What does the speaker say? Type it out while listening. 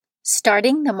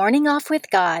Starting the morning off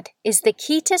with God is the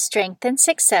key to strength and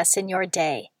success in your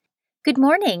day. Good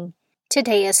morning.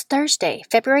 Today is Thursday,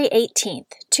 February 18th,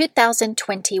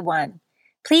 2021.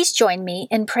 Please join me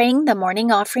in praying the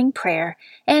morning offering prayer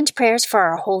and prayers for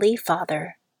our Holy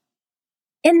Father.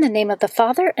 In the name of the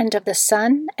Father, and of the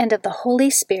Son, and of the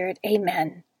Holy Spirit,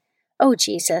 amen. O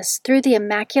Jesus, through the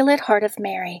Immaculate Heart of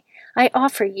Mary, I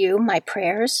offer you my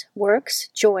prayers, works,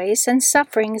 joys, and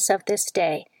sufferings of this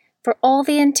day, for all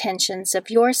the intentions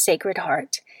of your Sacred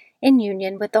Heart, in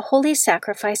union with the holy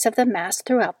sacrifice of the Mass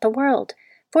throughout the world,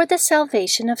 for the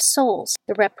salvation of souls,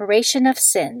 the reparation of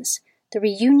sins, the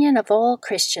reunion of all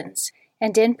Christians,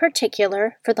 and in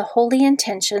particular for the holy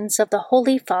intentions of the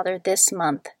Holy Father this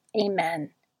month.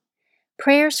 Amen.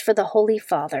 Prayers for the Holy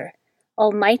Father.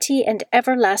 Almighty and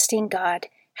everlasting God,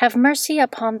 have mercy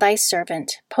upon thy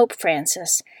servant, Pope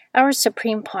Francis, our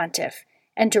Supreme Pontiff,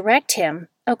 and direct him,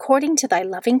 according to thy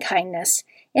loving kindness,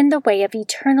 in the way of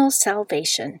eternal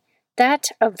salvation, that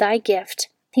of thy gift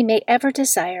he may ever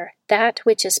desire that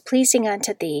which is pleasing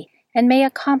unto thee, and may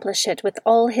accomplish it with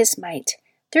all his might.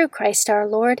 Through Christ our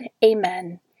Lord.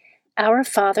 Amen. Our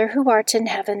Father, who art in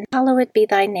heaven, hallowed be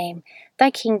thy name.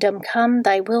 Thy kingdom come,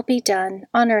 thy will be done,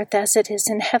 on earth as it is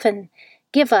in heaven.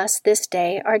 Give us this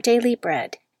day our daily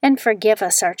bread, and forgive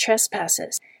us our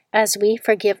trespasses, as we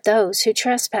forgive those who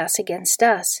trespass against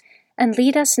us. And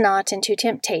lead us not into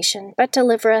temptation, but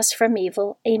deliver us from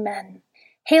evil. Amen.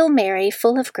 Hail Mary,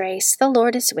 full of grace, the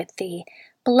Lord is with thee.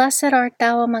 Blessed art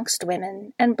thou amongst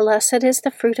women, and blessed is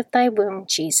the fruit of thy womb,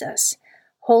 Jesus.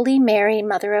 Holy Mary,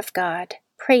 Mother of God,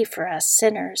 pray for us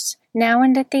sinners, now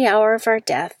and at the hour of our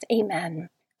death. Amen.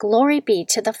 Glory be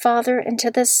to the Father, and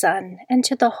to the Son, and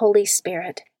to the Holy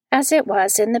Spirit, as it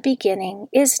was in the beginning,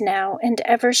 is now, and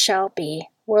ever shall be,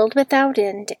 world without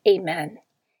end. Amen.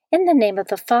 In the name of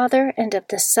the Father, and of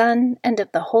the Son, and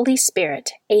of the Holy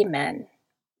Spirit. Amen.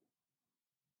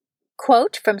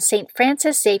 Quote from St.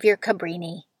 Francis Xavier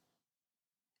Cabrini.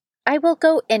 I will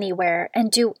go anywhere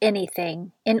and do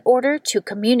anything in order to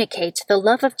communicate the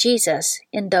love of Jesus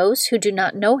in those who do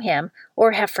not know him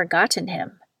or have forgotten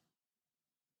him.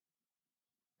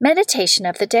 Meditation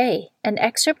of the Day, an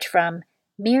excerpt from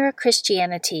Mere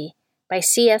Christianity by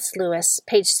C.S. Lewis,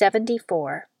 page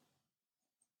 74.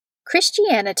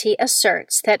 Christianity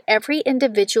asserts that every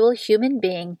individual human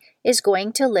being is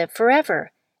going to live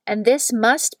forever, and this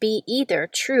must be either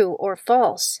true or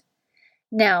false.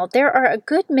 Now, there are a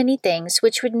good many things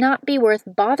which would not be worth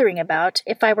bothering about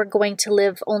if I were going to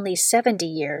live only 70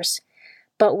 years,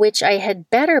 but which I had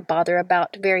better bother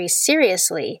about very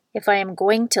seriously if I am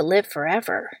going to live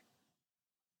forever.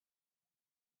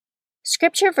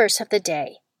 Scripture verse of the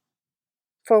day.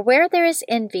 For where there is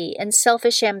envy and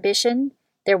selfish ambition,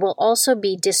 there will also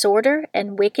be disorder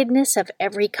and wickedness of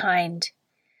every kind.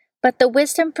 But the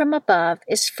wisdom from above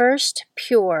is first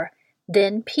pure,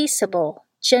 then peaceable,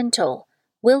 gentle,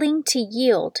 willing to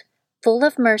yield, full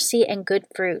of mercy and good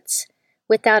fruits,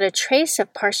 without a trace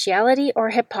of partiality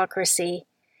or hypocrisy.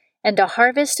 And a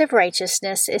harvest of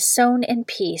righteousness is sown in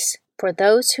peace for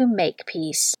those who make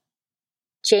peace.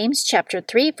 James chapter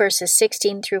 3, verses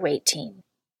 16 through 18.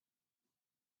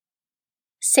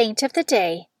 Saint of the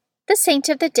Day. The saint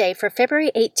of the day for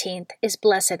February 18th is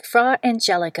Blessed Fra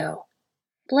Angelico.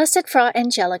 Blessed Fra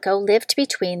Angelico lived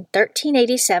between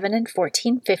 1387 and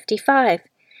 1455.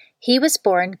 He was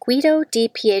born Guido di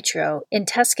Pietro in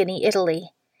Tuscany,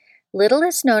 Italy. Little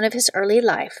is known of his early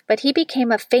life, but he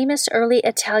became a famous early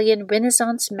Italian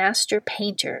Renaissance master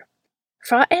painter.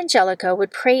 Fra Angelico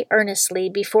would pray earnestly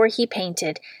before he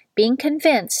painted, being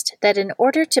convinced that in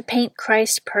order to paint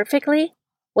Christ perfectly,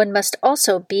 one must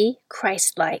also be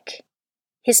Christ-like.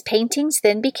 His paintings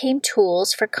then became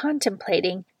tools for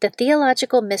contemplating the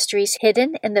theological mysteries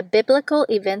hidden in the biblical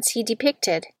events he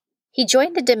depicted. He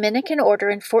joined the Dominican order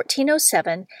in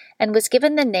 1407 and was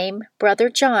given the name Brother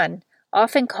John,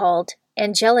 often called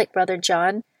Angelic Brother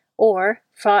John, or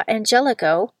Fra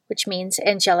Angelico, which means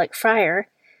angelic friar,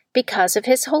 because of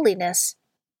his holiness.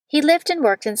 He lived and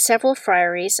worked in several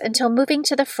friaries until moving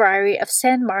to the friary of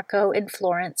San Marco in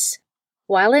Florence.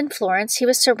 While in Florence, he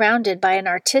was surrounded by an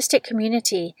artistic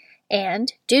community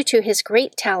and, due to his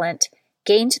great talent,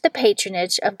 gained the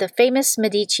patronage of the famous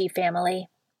Medici family.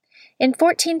 In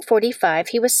 1445,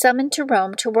 he was summoned to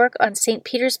Rome to work on St.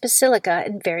 Peter's Basilica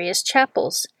and various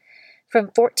chapels.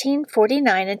 From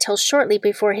 1449 until shortly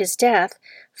before his death,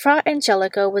 Fra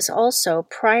Angelico was also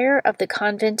prior of the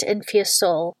convent in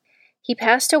Fiesole. He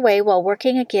passed away while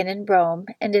working again in Rome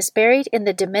and is buried in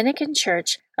the Dominican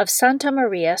church of Santa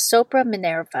Maria sopra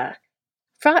Minerva.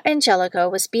 Fra Angelico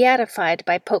was beatified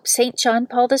by Pope St. John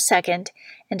Paul II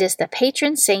and is the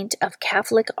patron saint of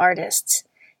Catholic artists.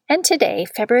 And today,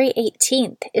 February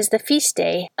 18th, is the feast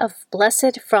day of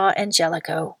Blessed Fra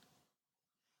Angelico.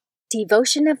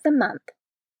 Devotion of the month.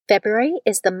 February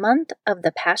is the month of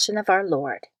the Passion of our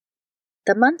Lord.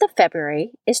 The month of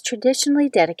February is traditionally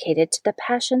dedicated to the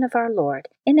Passion of our Lord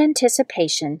in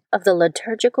anticipation of the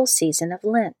liturgical season of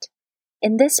Lent.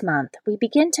 In this month, we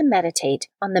begin to meditate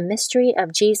on the mystery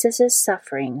of Jesus'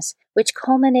 sufferings, which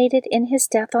culminated in his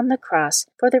death on the cross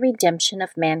for the redemption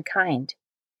of mankind.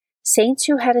 Saints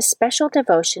who had a special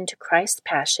devotion to Christ's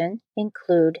Passion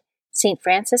include St.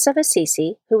 Francis of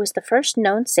Assisi, who was the first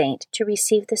known saint to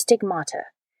receive the stigmata,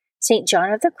 St.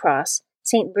 John of the Cross,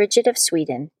 St. Bridget of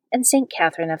Sweden, and St.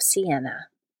 Catherine of Siena.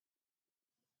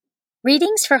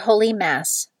 Readings for Holy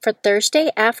Mass for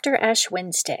Thursday after Ash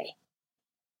Wednesday.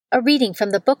 A reading from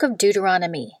the book of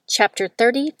Deuteronomy, chapter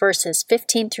 30, verses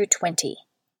 15 through 20.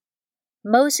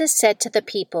 Moses said to the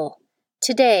people,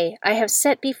 "Today I have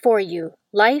set before you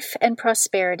life and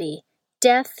prosperity,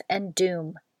 death and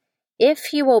doom.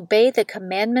 If you obey the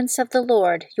commandments of the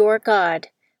Lord your God,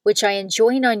 which I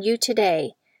enjoin on you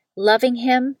today, loving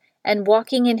him and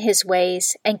walking in his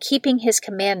ways and keeping his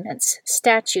commandments,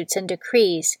 statutes, and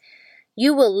decrees,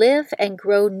 you will live and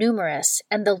grow numerous,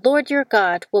 and the Lord your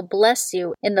God will bless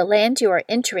you in the land you are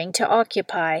entering to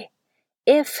occupy.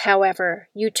 If, however,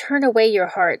 you turn away your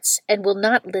hearts and will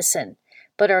not listen,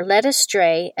 but are led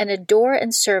astray and adore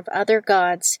and serve other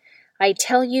gods, I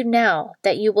tell you now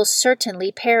that you will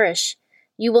certainly perish.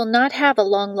 You will not have a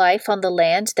long life on the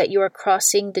land that you are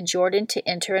crossing the Jordan to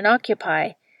enter and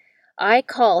occupy. I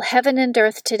call heaven and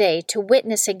earth today to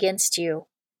witness against you.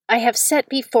 I have set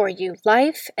before you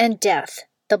life and death,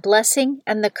 the blessing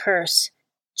and the curse.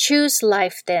 Choose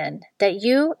life then, that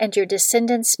you and your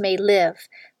descendants may live,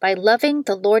 by loving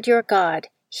the Lord your God,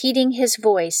 heeding his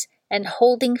voice, and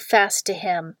holding fast to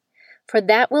him. For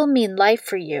that will mean life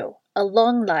for you, a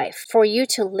long life, for you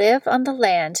to live on the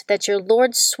land that your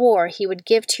Lord swore he would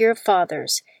give to your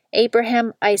fathers,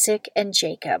 Abraham, Isaac, and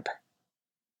Jacob."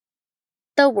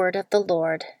 The Word of the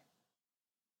Lord.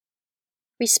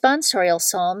 Responsorial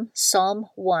Psalm, Psalm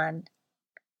 1.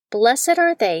 Blessed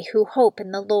are they who hope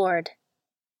in the Lord.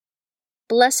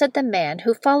 Blessed the man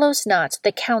who follows not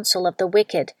the counsel of the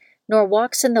wicked, nor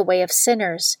walks in the way of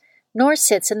sinners, nor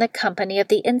sits in the company of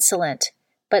the insolent,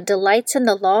 but delights in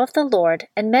the law of the Lord,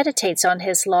 and meditates on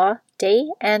his law day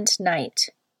and night.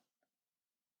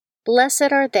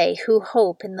 Blessed are they who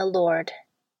hope in the Lord.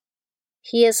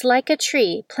 He is like a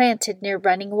tree planted near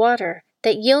running water,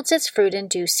 that yields its fruit in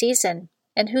due season,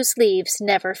 and whose leaves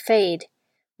never fade.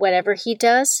 Whatever he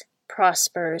does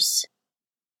prospers.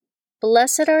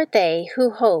 Blessed are they who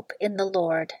hope in the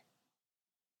Lord.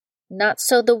 Not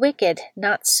so the wicked,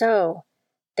 not so.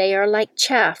 They are like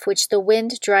chaff which the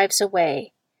wind drives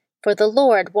away. For the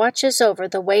Lord watches over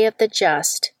the way of the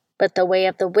just, but the way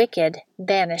of the wicked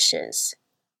vanishes.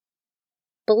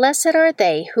 Blessed are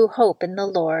they who hope in the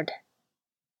Lord.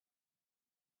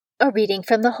 A reading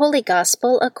from the Holy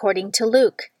Gospel according to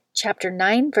Luke, chapter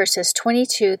 9, verses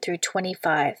 22 through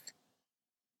 25.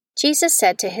 Jesus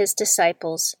said to his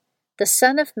disciples, "The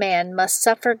Son of Man must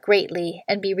suffer greatly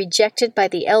and be rejected by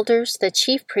the elders, the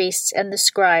chief priests, and the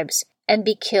scribes, and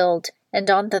be killed, and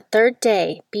on the third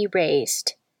day be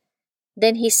raised."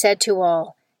 Then he said to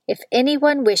all, "If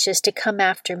anyone wishes to come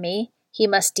after me, he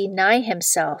must deny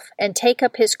himself and take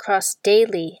up his cross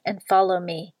daily and follow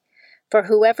me. For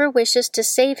whoever wishes to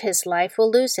save his life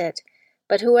will lose it,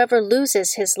 but whoever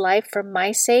loses his life for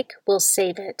my sake will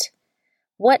save it.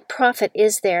 What profit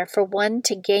is there for one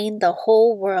to gain the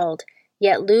whole world,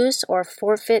 yet lose or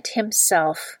forfeit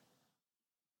himself?"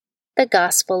 The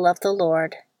Gospel of the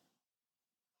Lord.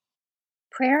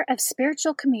 Prayer of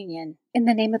Spiritual Communion. In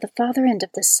the name of the Father, and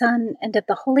of the Son, and of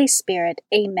the Holy Spirit.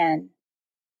 Amen.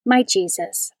 My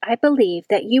Jesus, I believe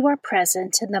that you are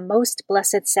present in the most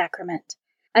blessed sacrament.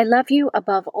 I love you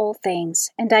above all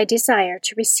things, and I desire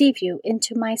to receive you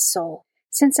into my soul.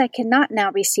 Since I cannot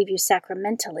now receive you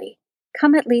sacramentally,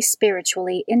 come at least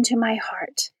spiritually into my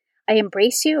heart. I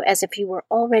embrace you as if you were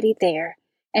already there,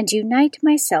 and unite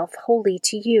myself wholly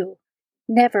to you.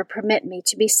 Never permit me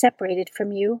to be separated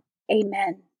from you.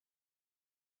 Amen.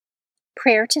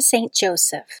 Prayer to Saint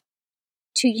Joseph.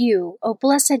 To you, O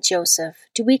blessed Joseph,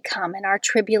 do we come in our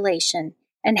tribulation,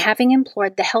 and having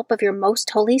implored the help of your most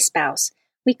holy spouse,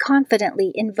 we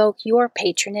confidently invoke your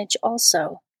patronage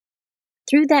also.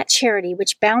 Through that charity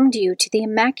which bound you to the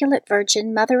Immaculate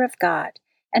Virgin Mother of God,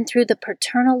 and through the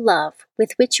paternal love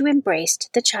with which you embraced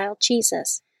the child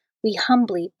Jesus, we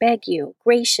humbly beg you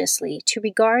graciously to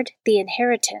regard the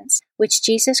inheritance which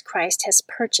Jesus Christ has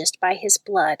purchased by his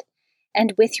blood,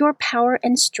 and with your power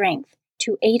and strength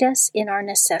to aid us in our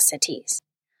necessities.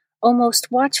 O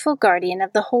most watchful guardian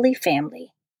of the Holy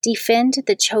Family, defend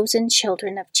the chosen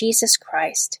children of Jesus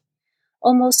Christ.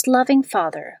 O most loving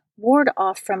Father, ward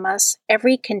off from us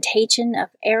every contagion of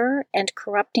error and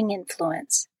corrupting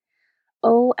influence.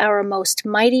 O our most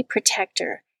mighty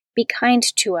protector, be kind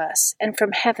to us, and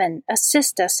from heaven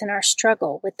assist us in our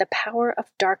struggle with the power of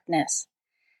darkness.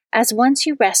 As once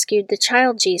you rescued the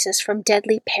child Jesus from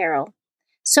deadly peril,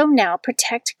 so now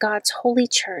protect God's holy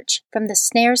church from the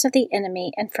snares of the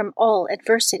enemy and from all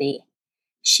adversity.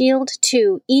 Shield,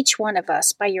 too, each one of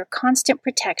us by your constant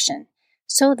protection,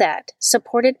 so that,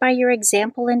 supported by your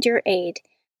example and your aid,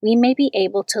 we may be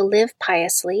able to live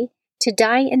piously, to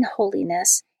die in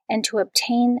holiness, and to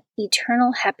obtain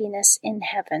eternal happiness in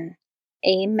heaven.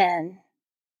 Amen.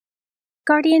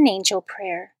 Guardian Angel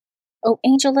Prayer. O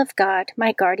angel of God,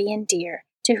 my guardian dear,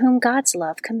 to whom God's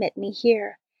love commit me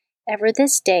here, ever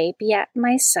this day be at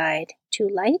my side, to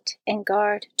light and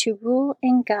guard, to rule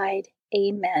and guide.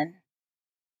 Amen.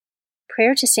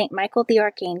 Prayer to Saint Michael the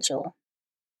Archangel.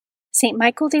 Saint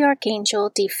Michael the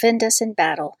Archangel, defend us in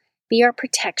battle, be our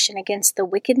protection against the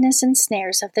wickedness and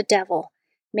snares of the devil.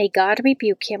 May God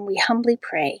rebuke him, we humbly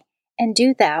pray. And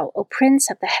do thou, O Prince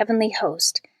of the heavenly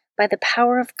host, by the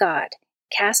power of God,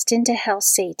 cast into hell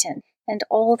Satan and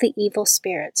all the evil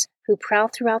spirits who prowl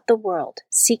throughout the world,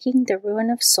 seeking the ruin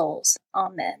of souls.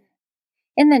 Amen.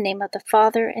 In the name of the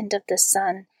Father, and of the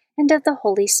Son, and of the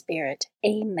Holy Spirit.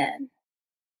 Amen.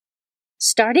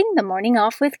 Starting the morning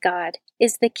off with God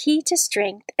is the key to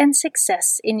strength and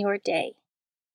success in your day.